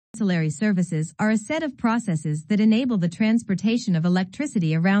ancillary services are a set of processes that enable the transportation of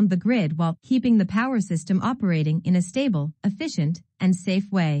electricity around the grid while keeping the power system operating in a stable, efficient, and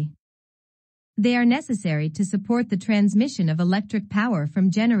safe way. They are necessary to support the transmission of electric power from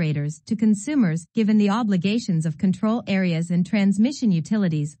generators to consumers given the obligations of control areas and transmission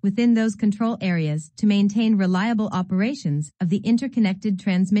utilities within those control areas to maintain reliable operations of the interconnected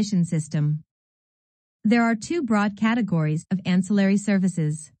transmission system. There are two broad categories of ancillary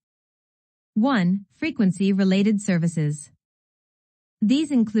services. 1. Frequency-related services.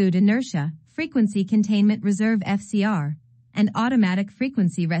 These include inertia, frequency containment reserve (FCR), and automatic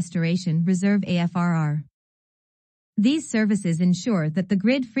frequency restoration reserve (AFRR). These services ensure that the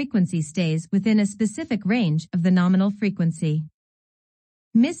grid frequency stays within a specific range of the nominal frequency.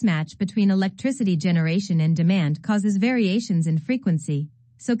 Mismatch between electricity generation and demand causes variations in frequency,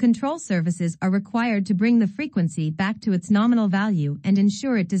 so control services are required to bring the frequency back to its nominal value and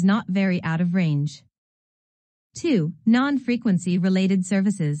ensure it does not vary out of range. 2. Non-frequency related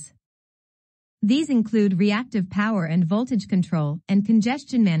services. These include reactive power and voltage control and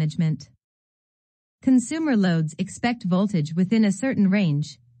congestion management. Consumer loads expect voltage within a certain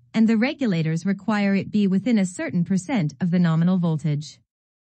range, and the regulators require it be within a certain % of the nominal voltage.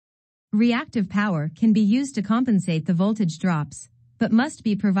 Reactive power can be used to compensate the voltage drops, but must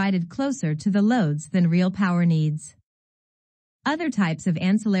be provided closer to the loads than real power needs. Other types of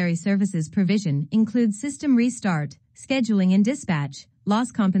ancillary services provision include system restart, scheduling and dispatch,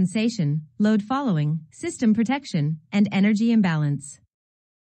 loss compensation, load following, system protection, and energy imbalance.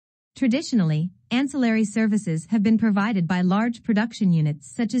 Traditionally, ancillary services have been provided by large production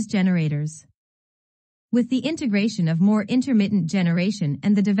units such as generators. With the integration of more intermittent generation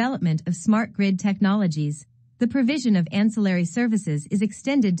and the development of smart grid technologies, the provision of ancillary services is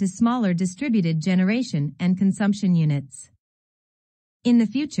extended to smaller distributed generation and consumption units. In the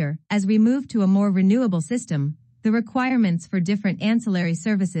future, as we move to a more renewable system, the requirements for different ancillary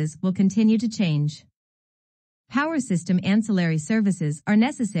services will continue to change. Power system ancillary services are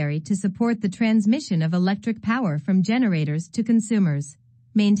necessary to support the transmission of electric power from generators to consumers,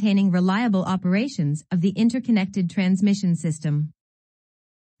 maintaining reliable operations of the interconnected transmission system.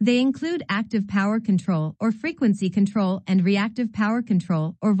 They include active power control or frequency control and reactive power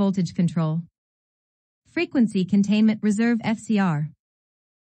control or voltage control. Frequency containment reserve (FCR).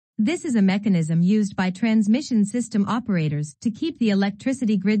 This is a mechanism used by transmission system operators to keep the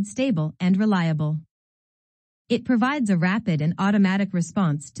electricity grid stable and reliable. It provides a rapid and automatic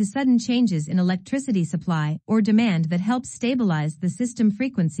response to sudden changes in electricity supply or demand that helps stabilize the system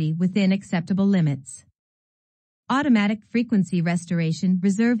frequency within acceptable limits. Automatic frequency restoration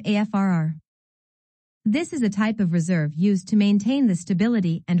reserve (AFRR). This is a type of reserve used to maintain the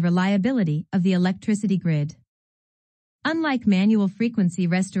stability and reliability of the electricity grid. Unlike manual frequency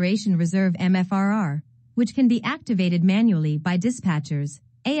restoration reserve (MFRR), which can be activated manually by dispatchers,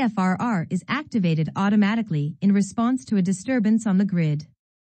 AFRR is activated automatically in response to a disturbance on the grid.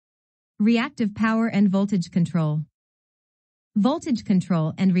 Reactive power and voltage control. Voltage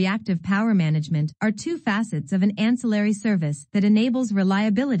control and reactive power management are two facets of an ancillary service that enables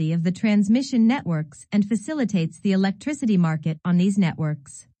reliability of the transmission networks and facilitates the electricity market on these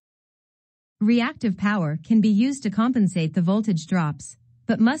networks. Reactive power can be used to compensate the voltage drops,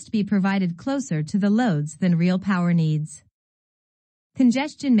 but must be provided closer to the loads than real power needs.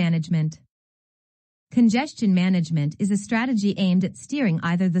 Congestion management. Congestion management is a strategy aimed at steering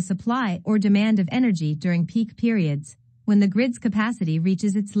either the supply or demand of energy during peak periods, when the grid's capacity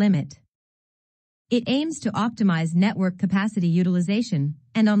reaches its limit. It aims to optimize network capacity utilization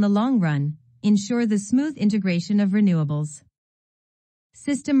and, on the long run, ensure the smooth integration of renewables.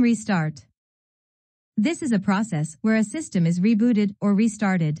 System restart. This is a process where a system is rebooted or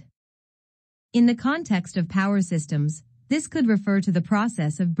restarted. In the context of power systems, this could refer to the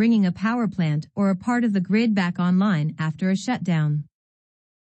process of bringing a power plant or a part of the grid back online after a shutdown.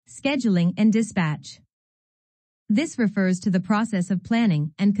 Scheduling and dispatch. This refers to the process of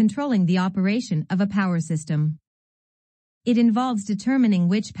planning and controlling the operation of a power system. It involves determining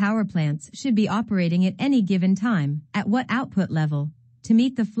which power plants should be operating at any given time, at what output level, to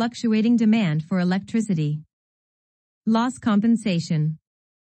meet the fluctuating demand for electricity. Loss compensation.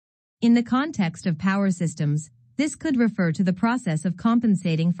 In the context of power systems, this could refer to the process of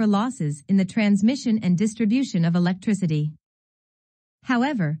compensating for losses in the transmission and distribution of electricity.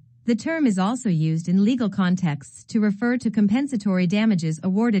 However, the term is also used in legal contexts to refer to compensatory damages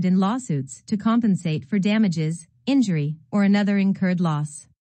awarded in lawsuits to compensate for damages, injury, or another incurred loss.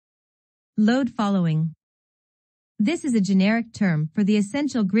 Load following. This is a generic term for the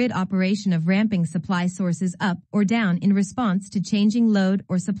essential grid operation of ramping supply sources up or down in response to changing load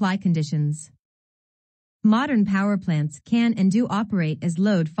or supply conditions. Modern power plants can and do operate as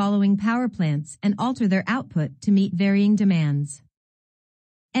load-following power plants and alter their output to meet varying demands.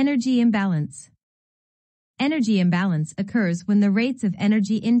 Energy imbalance. Energy imbalance occurs when the rates of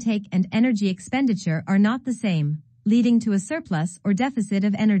energy intake and energy expenditure are not the same, leading to a surplus or deficit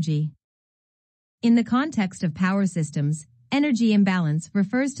of energy. In the context of power systems, energy imbalance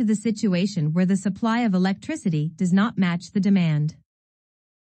refers to the situation where the supply of electricity does not match the demand.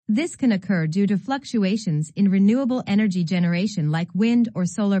 This can occur due to fluctuations in renewable energy generation like wind or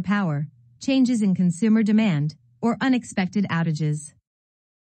solar power, changes in consumer demand, or unexpected outages.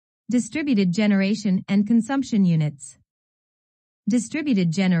 Distributed generation and consumption units. Distributed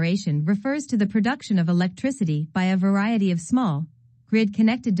generation refers to the production of electricity by a variety of small,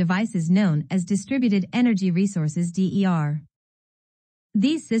 grid-connected devices known as distributed energy resources (DER).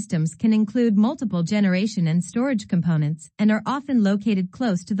 These systems can include multiple generation and storage components and are often located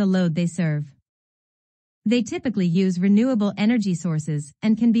close to the load they serve. They typically use renewable energy sources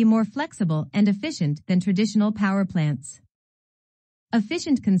and can be more flexible and efficient than traditional power plants.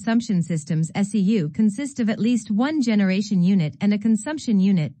 Efficient consumption systems (SCU) consist of at least one generation unit and a consumption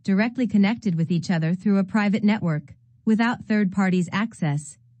unit directly connected with each other through a private network, without third parties'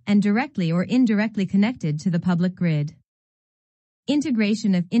 access, and directly or indirectly connected to the public grid.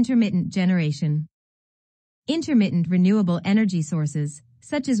 Integration of intermittent generation. Intermittent renewable energy sources,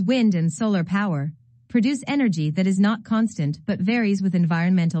 such as wind and solar power, produce energy that is not constant but varies with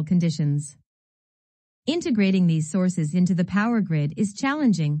environmental conditions. Integrating these sources into the power grid is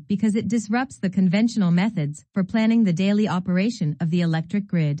challenging because it disrupts the conventional methods for planning the daily operation of the electric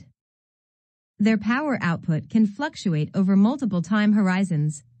grid. Their power output can fluctuate over multiple time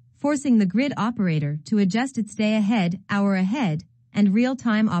horizons, forcing the grid operator to adjust its day ahead, hour ahead, and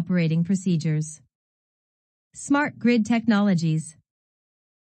real-time operating procedures. Smart grid technologies.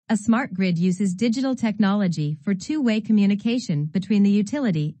 A smart grid uses digital technology for two-way communication between the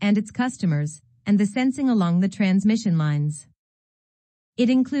utility and its customers, and the sensing along the transmission lines. It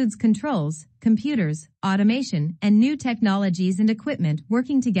includes controls, computers, automation, and new technologies and equipment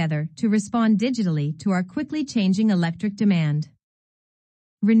working together to respond digitally to our quickly changing electric demand.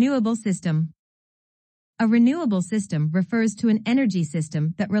 Renewable system. A renewable system refers to an energy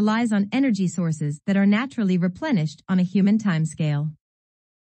system that relies on energy sources that are naturally replenished on a human timescale.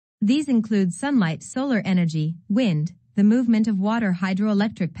 These include sunlight, solar energy, wind, the movement of water,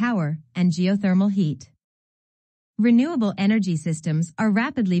 hydroelectric power, and geothermal heat. Renewable energy systems are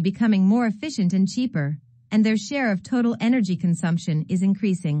rapidly becoming more efficient and cheaper, and their share of total energy consumption is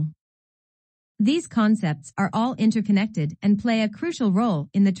increasing. These concepts are all interconnected and play a crucial role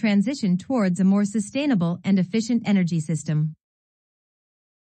in the transition towards a more sustainable and efficient energy system.